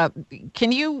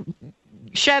 Can you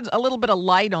shed a little bit of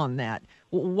light on that?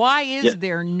 Why is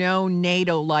there no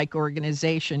NATO-like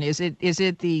organization? Is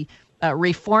it the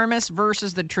reformists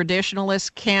versus the traditionalists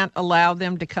can't allow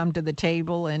them to come to the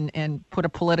table and put a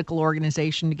political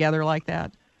organization together like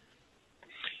that?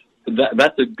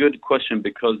 That's a good question,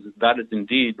 because that is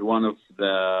indeed one of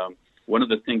the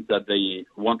things that they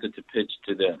wanted to pitch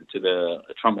to the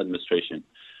Trump administration,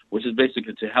 which is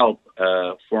basically to help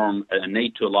form a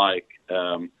NATO-like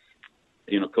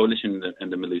coalition in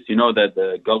the Middle East. You know that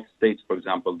the Gulf states, for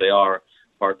example, they are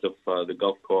part of the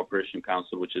Gulf Cooperation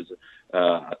Council, which is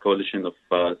a coalition of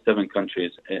 7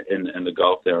 countries in the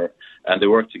Gulf there, and they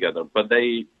work together. But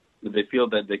they feel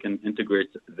that they can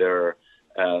integrate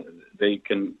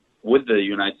with the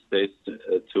United States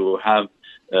to have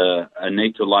a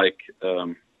NATO-like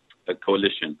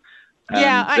coalition.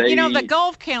 The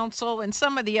Gulf Council and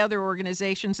some of the other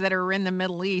organizations that are in the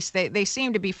Middle East, they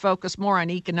seem to be focused more on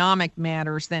economic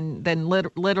matters than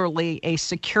literally a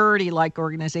security-like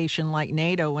organization like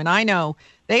NATO. And I know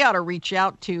they ought to reach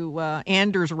out to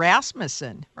Anders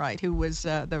Rasmussen, right, who was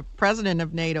the president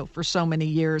of NATO for so many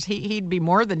years. He'd be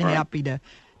more than happy to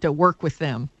work with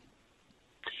them.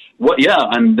 Well,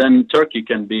 and then Turkey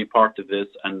can be part of this.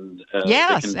 And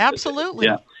yes, absolutely.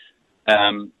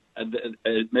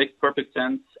 It makes perfect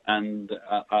sense, and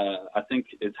I think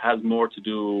it has more to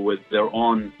do with their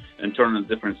own internal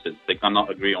differences. They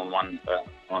cannot agree on something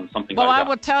like that. Well, I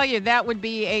will tell you, that would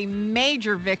be a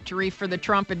major victory for the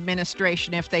Trump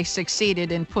administration if they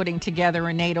succeeded in putting together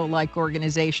a NATO-like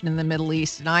organization in the Middle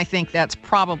East. And I think that's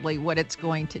probably what it's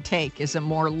going to take, is a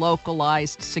more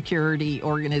localized security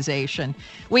organization.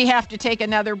 We have to take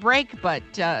another break, but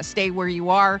stay where you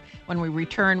are. When we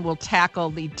return, we'll tackle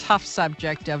the tough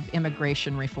subject of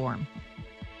immigration reform.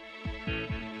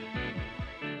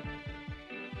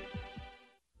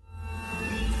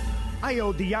 I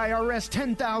owed the IRS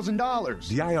 $10,000.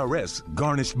 The IRS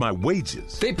garnished my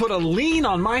wages. They put a lien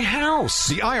on my house.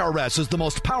 The IRS is the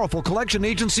most powerful collection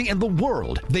agency in the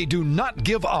world. They do not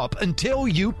give up until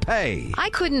you pay.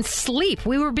 I couldn't sleep.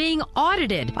 We were being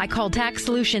audited. I called Tax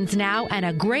Solutions Now, and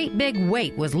a great big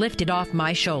weight was lifted off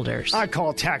my shoulders. I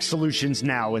called Tax Solutions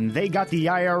Now, and they got the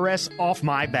IRS off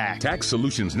my back. Tax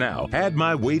Solutions Now had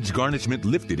my wage garnishment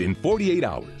lifted in 48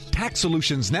 hours. Tax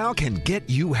Solutions Now can get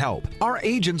you help. Our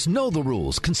agents know the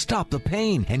rules, can stop the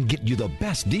pain, and get you the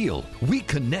best deal. We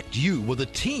connect you with a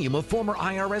team of former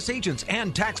IRS agents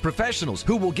and tax professionals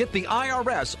who will get the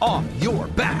IRS off your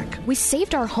back. We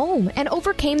saved our home and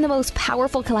overcame the most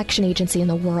powerful collection agency in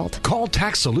the world. Call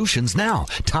Tax Solutions now.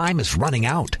 Time is running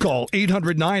out. Call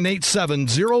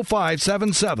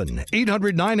 800-987-0577.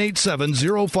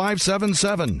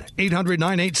 800-987-0577.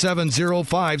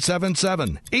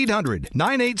 800-987-0577.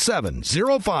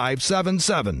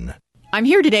 800-987-0577. I'm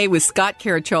here today with Scott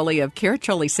Caraccioli of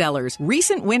Caraccioli Cellars,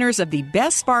 recent winners of the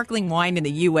best sparkling wine in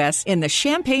the U.S. in the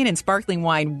Champagne and Sparkling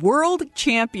Wine World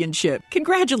Championship.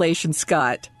 Congratulations,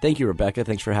 Scott. Thank you, Rebecca.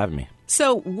 Thanks for having me.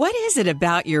 So what is it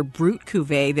about your Brut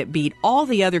Cuvée that beat all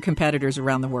the other competitors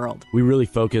around the world? We really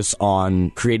focus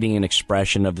on creating an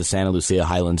expression of the Santa Lucia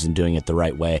Highlands and doing it the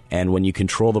right way. And when you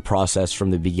control the process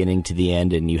from the beginning to the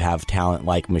end and you have talent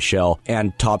like Michelle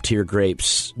and top-tier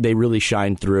grapes, they really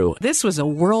shine through. This was a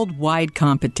worldwide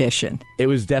competition. It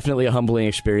was definitely a humbling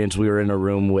experience. We were in a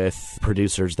room with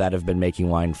producers that have been making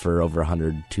wine for over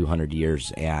 100, 200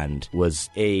 years, and was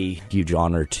a huge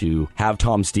honor to have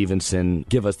Tom Stevenson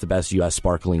give us the best U.S.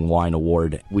 Sparkling Wine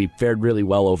Award. We fared really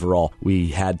well overall. We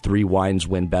had 3 wines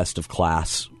win Best of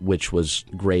Class, which was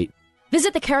great.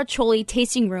 Visit the Caraccioli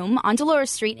Tasting Room on Dolores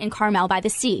Street in Carmel by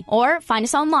the Sea, or find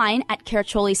us online at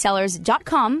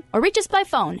caracciolicellars.com, or reach us by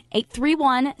phone,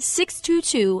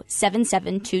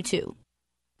 831-622-7722.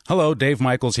 Hello, Dave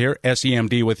Michaels here,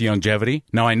 SEMD with Youngevity.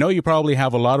 Now, I know you probably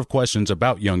have a lot of questions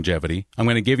about Youngevity. I'm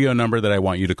going to give you a number that I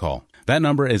want you to call. That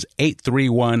number is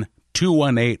 831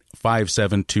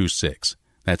 831-218-5726.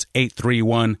 That's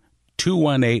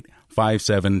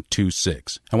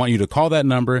 831-218-5726. I want you to call that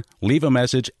number, leave a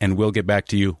message, and we'll get back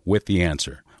to you with the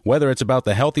answer. Whether it's about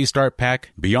the Healthy Start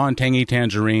Pack, Beyond Tangy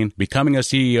Tangerine, becoming a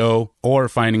CEO, or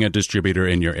finding a distributor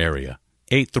in your area.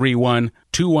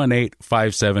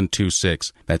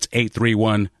 831-218-5726. That's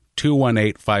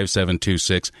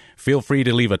 831-218-5726. Feel free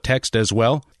to leave a text as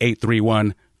well,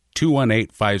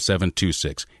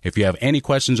 831-218-5726. If you have any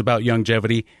questions about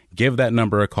longevity, give that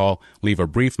number a call, leave a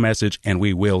brief message, and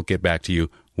we will get back to you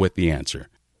with the answer.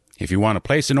 If you want to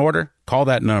place an order, call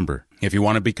that number. If you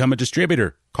want to become a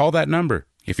distributor, call that number.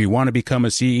 If you want to become a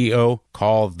CEO,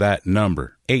 call that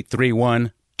number,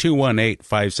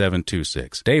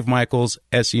 831-218-5726. Dave Michaels,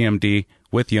 SEMD,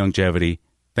 with Longevity.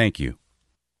 Thank you.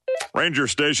 Ranger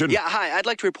Station. Yeah, hi. I'd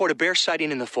like to report a bear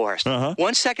sighting in the forest. 1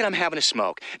 second, I'm having a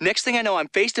smoke. Next thing I know, I'm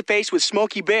face-to-face with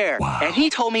Smokey Bear. Wow. And he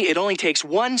told me it only takes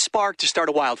one spark to start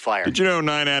a wildfire. Did you know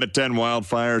 9 out of 10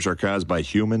 wildfires are caused by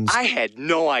humans? I had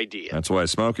no idea. That's why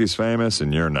Smokey's famous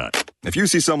and you're not. If you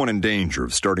see someone in danger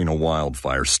of starting a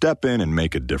wildfire, step in and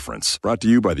make a difference. Brought to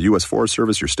you by the U.S. Forest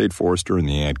Service, your state forester, and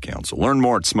the Ad Council. Learn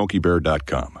more at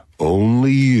SmokeyBear.com.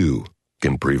 Only you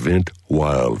can prevent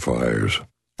wildfires.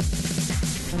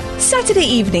 Saturday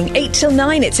evening, 8 till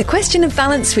 9, it's A Question of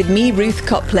Balance with me, Ruth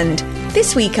Copland.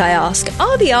 This week I ask,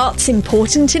 are the arts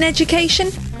important in education?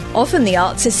 Often the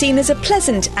arts are seen as a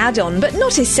pleasant add-on, but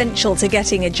not essential to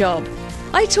getting a job.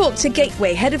 I talked to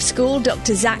Gateway Head of School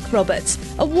Dr. Zach Roberts,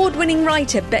 award-winning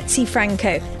writer Betsy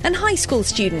Franco, and high school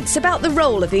students about the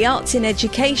role of the arts in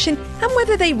education and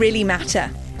whether they really matter.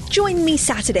 Join me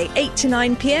Saturday, 8 to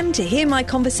 9 p.m. to hear my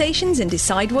conversations and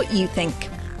decide what you think.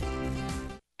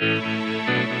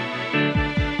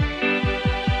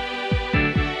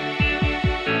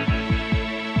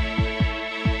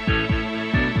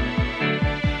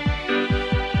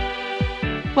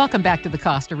 Welcome back to the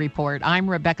Costa Report. I'm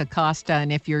Rebecca Costa,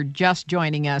 and if you're just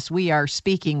joining us, we are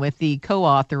speaking with the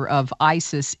co-author of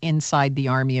ISIS Inside the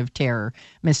Army of Terror,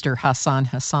 Mr. Hassan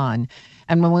Hassan.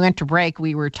 And when we went to break,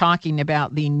 we were talking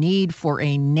about the need for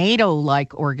a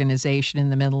NATO-like organization in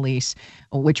the Middle East,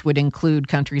 which would include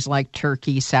countries like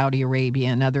Turkey, Saudi Arabia,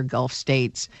 and other Gulf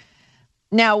states.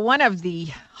 Now, one of the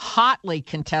hotly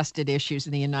contested issues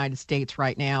in the United States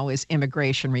right now is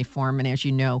immigration reform. And as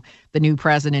you know, the new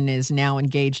president is now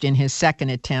engaged in his second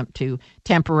attempt to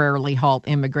temporarily halt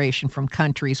immigration from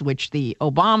countries which the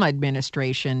Obama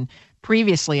administration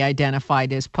previously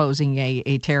identified as posing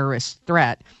a terrorist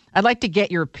threat. I'd like to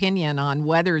get your opinion on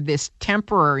whether this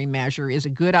temporary measure is a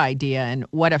good idea and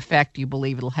what effect you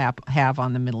believe it'll have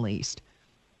on the Middle East.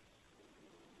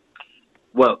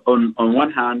 Well, on one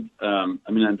hand, I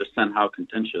understand how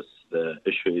contentious the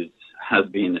issue has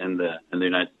been in the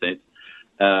United States.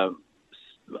 On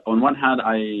one hand,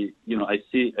 I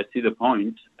see the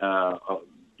point.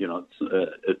 It's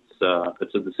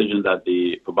a decision that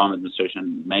the Obama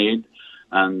administration made,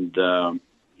 and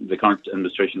the current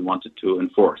administration wanted to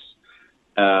enforce.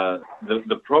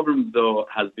 The problem, though,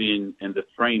 has been in the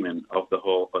framing of the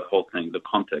whole thing, the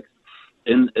context.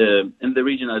 In the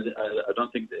region, I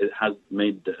don't think it has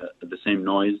made the same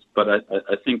noise, but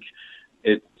I think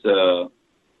it's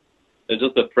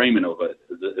just the framing of it.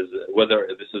 Is whether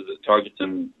this is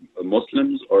targeting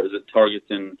Muslims or is it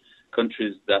targeting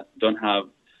countries that don't have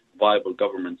viable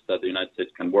governments that the United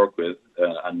States can work with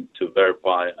and to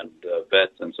verify and vet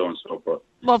and so on and so forth.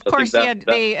 Well, of course,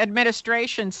 the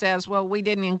administration says, well, we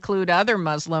didn't include other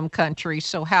Muslim countries,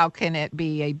 so how can it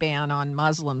be a ban on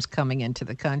Muslims coming into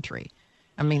the country?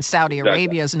 I mean, Saudi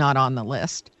Arabia is not on the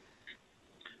list.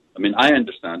 I mean, I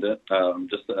understand it. I'm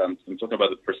talking about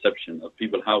the perception of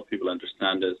people, how people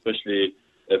understand it, especially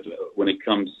when it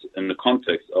comes in the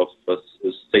context of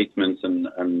statements and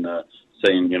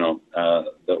saying,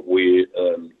 that we,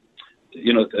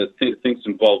 things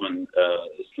involving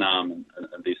Islam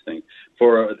and these things.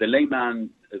 For the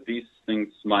layman, these things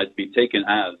might be taken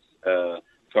as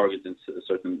targeting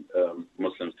certain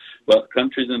Muslims. But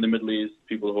countries in the Middle East,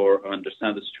 people who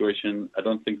understand the situation, I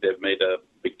don't think they've made a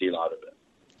big deal out of it.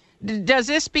 Does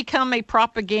this become a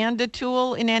propaganda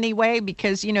tool in any way?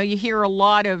 Because, you hear a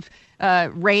lot of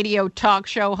radio talk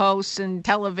show hosts and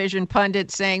television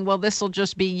pundits saying, well, this will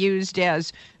just be used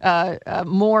as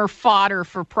more fodder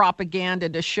for propaganda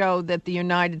to show that the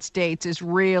United States is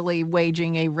really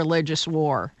waging a religious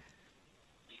war.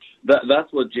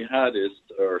 That's what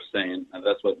jihadists are saying, and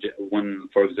that's what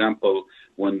for example,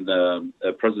 when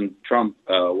President Trump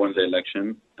won the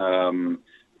election,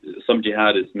 some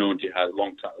jihadists, known jihad,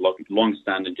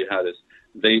 long-standing jihadists,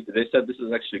 they said this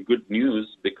is actually good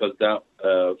news because that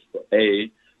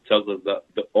tells us that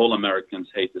all Americans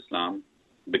hate Islam.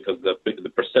 because the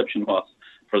perception was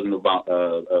President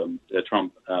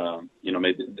Trump,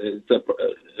 made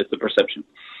it's a perception.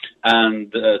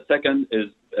 And second is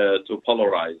to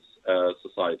polarize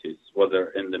societies, whether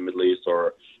in the Middle East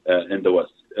or in the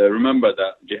West. Remember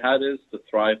that jihadists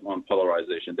thrive on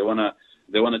polarization. They want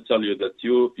to tell you that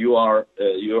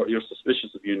you're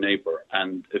suspicious of your neighbor,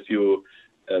 and if you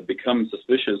become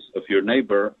suspicious of your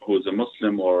neighbor who is a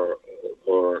Muslim or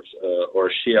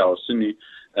Shia or Sunni,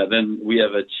 then we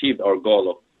have achieved our goal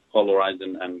of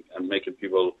polarizing and making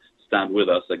people stand with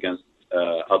us against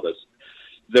others.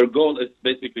 Their goal is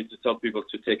basically to tell people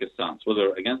to take a stance,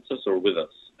 whether against us or with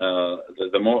us.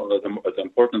 The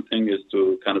important thing is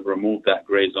to kind of remove that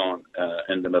gray zone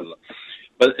in the middle.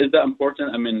 But is that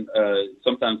important? I mean,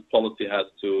 sometimes policy has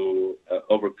to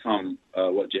overcome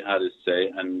what jihadists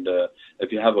say, and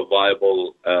if you have a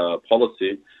viable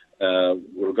policy,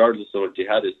 regardless of what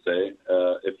jihadists say,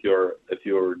 if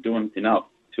you're doing enough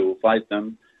to fight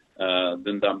them,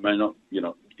 then that may not,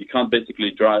 you can't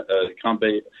basically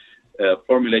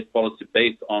formulate policy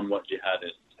based on what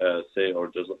jihadists say or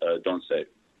don't say.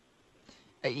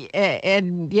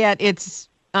 And yet it's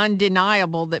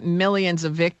undeniable that millions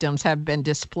of victims have been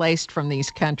displaced from these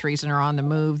countries and are on the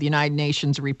move. The United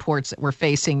Nations reports that we're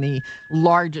facing the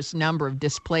largest number of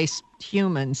displaced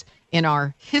humans in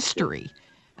our history.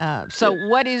 So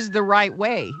what is the right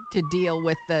way to deal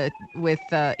with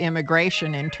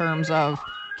immigration in terms of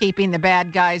keeping the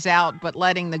bad guys out but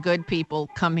letting the good people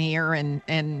come here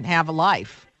and have a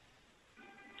life?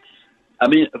 I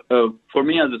mean, for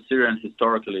me as a Syrian,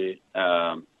 historically,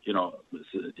 you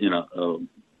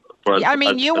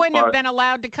wouldn't have been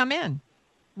allowed to come in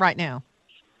right now.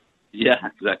 Yeah,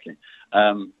 exactly.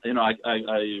 I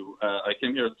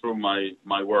came here through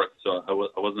my work, so I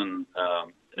wasn't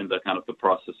in the kind of the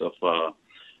process of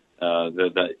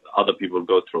that other people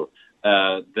go through.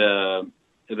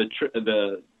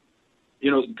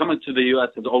 Coming to the U.S.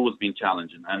 has always been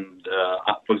challenging. And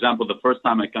for example, the first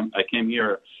time I came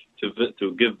here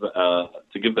to give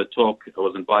a talk, I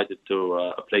was invited to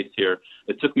a place here.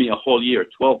 It took me a whole year,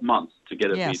 12 months, to get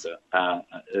a visa. I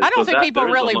don't think people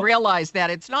really realize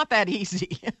that it's not that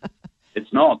easy.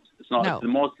 It's not. No.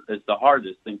 It's the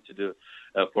hardest thing to do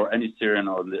for any Syrian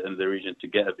or in the region to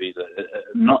get a visa.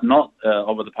 Not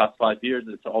over the past 5 years.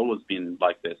 It's always been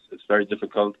like this. It's very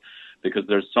difficult because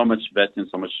there's so much vetting,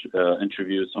 so many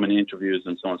interviews,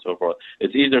 and so on and so forth.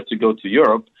 It's easier to go to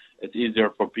Europe. It's easier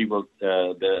for people,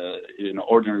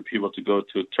 ordinary people, to go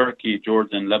to Turkey,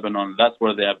 Jordan, Lebanon. That's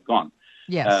where they have gone.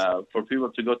 Yes. For people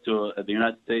to go to the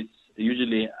United States,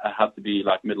 usually have to be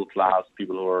like middle class,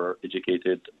 people who are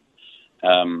educated.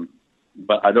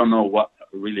 But I don't know what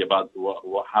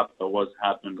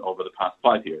happened over the past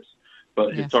 5 years.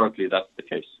 But historically, that's the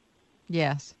case.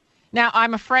 Yes. Now,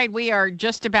 I'm afraid we are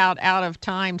just about out of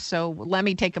time, so let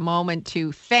me take a moment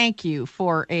to thank you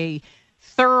for a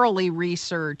thoroughly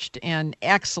researched and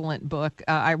excellent book.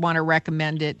 I want to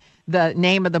recommend it. The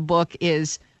name of the book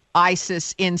is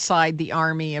ISIS Inside the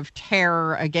Army of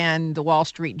Terror. Again, the Wall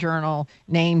Street Journal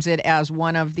names it as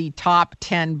one of the top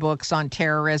 10 books on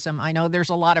terrorism. I know there's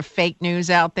a lot of fake news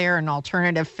out there and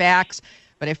alternative facts,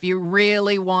 but if you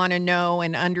really want to know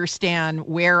and understand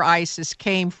where ISIS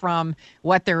came from,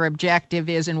 what their objective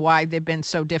is, and why they've been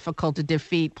so difficult to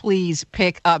defeat, please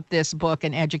pick up this book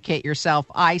and educate yourself.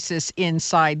 ISIS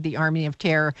Inside the Army of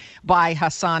Terror by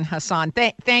Hassan Hassan.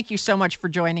 Thank you so much for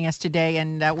joining us today,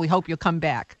 and we hope you'll come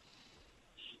back.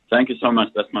 Thank you so much.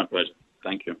 That's my pleasure.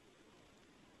 Thank you.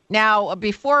 Now,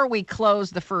 before we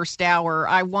close the first hour,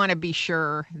 I want to be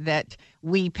sure that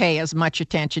we pay as much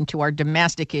attention to our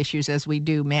domestic issues as we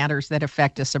do matters that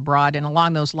affect us abroad. And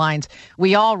along those lines,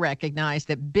 we all recognize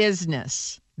that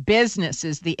business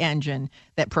is the engine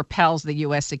that propels the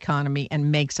U.S. economy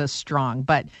and makes us strong.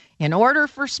 But in order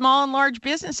for small and large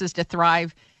businesses to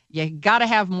thrive, you got to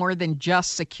have more than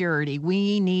just security.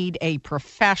 We need a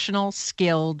professional,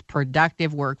 skilled,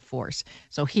 productive workforce.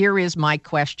 So here is my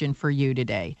question for you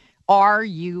today. Are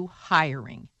you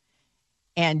hiring?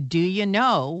 And do you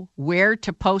know where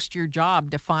to post your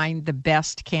job to find the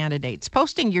best candidates?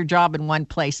 Posting your job in one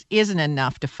place isn't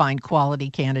enough to find quality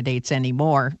candidates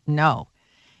anymore. No.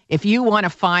 If you want to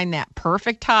find that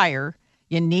perfect hire,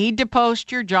 you need to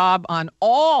post your job on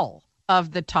all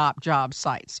of the top job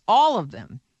sites, all of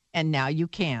them. And now you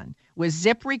can. With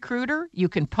ZipRecruiter, you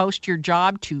can post your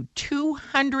job to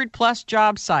 200 plus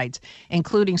job sites,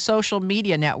 including social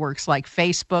media networks like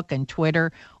Facebook and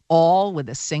Twitter, all with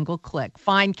a single click.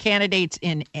 Find candidates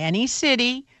in any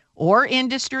city or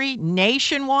industry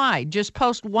nationwide. Just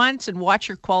post once and watch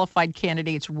your qualified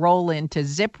candidates roll into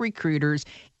ZipRecruiter's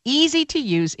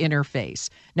easy-to-use interface.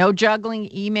 No juggling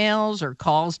emails or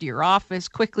calls to your office.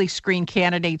 Quickly screen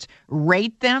candidates,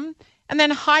 rate them, and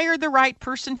then hire the right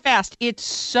person fast. It's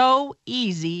so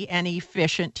easy and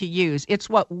efficient to use. It's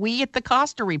what we at the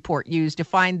Costa Report use to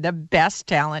find the best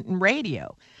talent in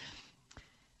radio.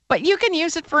 But you can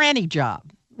use it for any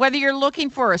job. Whether you're looking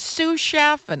for a sous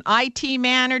chef, an IT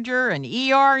manager, an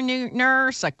ER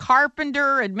nurse, a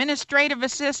carpenter, administrative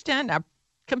assistant, a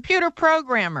computer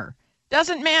programmer,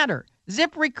 doesn't matter.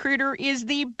 ZipRecruiter is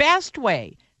the best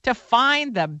way to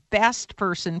find the best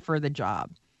person for the job.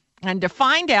 And to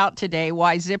find out today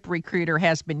why ZipRecruiter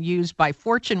has been used by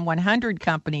Fortune 100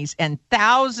 companies and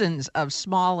thousands of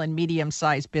small and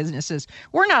medium-sized businesses.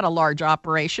 We're not a large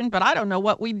operation, but I don't know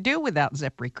what we'd do without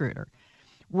ZipRecruiter.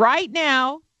 Right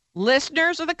now,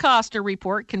 listeners of the Costa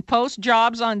Report can post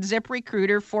jobs on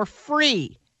ZipRecruiter for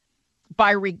free.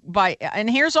 And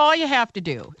here's all you have to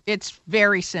do. It's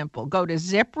very simple. Go to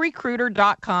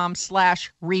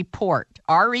ZipRecruiter.com/report,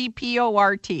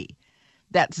 REPORT.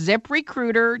 That's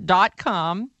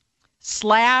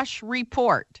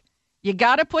ZipRecruiter.com/report. You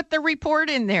got to put the report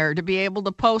in there to be able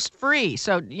to post free.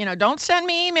 So, don't send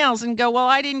me emails and go, well,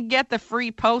 I didn't get the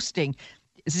free posting.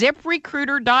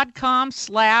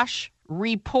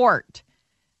 ZipRecruiter.com/report.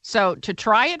 So to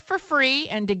try it for free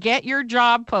and to get your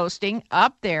job posting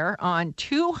up there on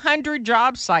 200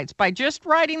 job sites by just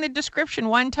writing the description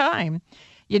one time,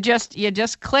 you just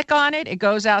click on it. It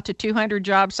goes out to 200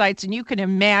 job sites, and you can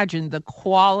imagine the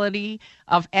quality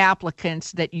of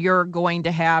applicants that you're going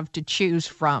to have to choose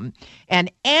from.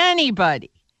 And anybody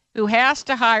who has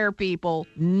to hire people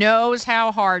knows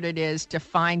how hard it is to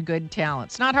find good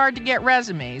talent. It's not hard to get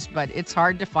resumes, but it's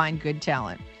hard to find good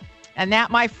talent. And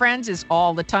that, my friends, is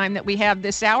all the time that we have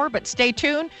this hour. But stay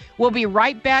tuned. We'll be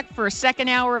right back for a second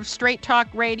hour of Straight Talk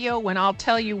Radio when I'll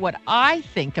tell you what I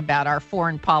think about our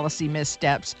foreign policy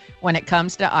missteps when it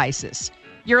comes to ISIS.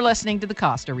 You're listening to the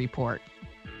Costa Report.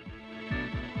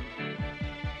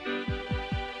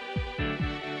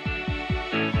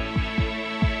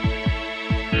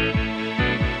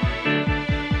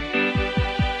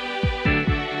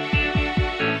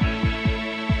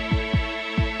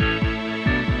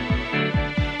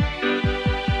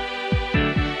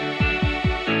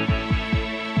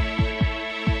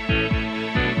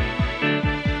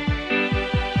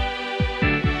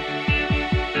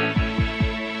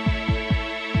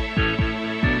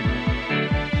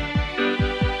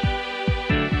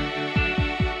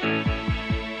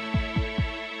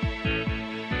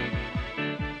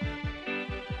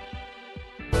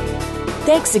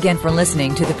 Thanks again for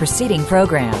listening to the preceding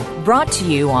program, brought to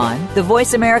you on the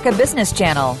Voice America Business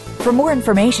Channel. For more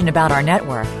information about our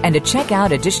network and to check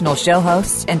out additional show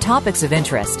hosts and topics of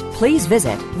interest, please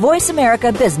visit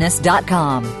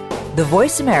voiceamericabusiness.com. The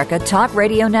Voice America Talk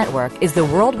Radio Network is the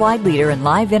worldwide leader in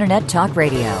live Internet talk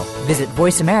radio. Visit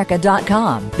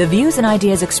voiceamerica.com. The views and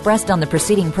ideas expressed on the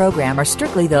preceding program are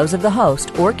strictly those of the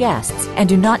host or guests and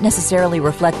do not necessarily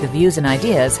reflect the views and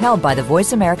ideas held by the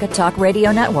Voice America Talk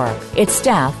Radio Network, its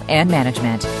staff, and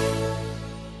management.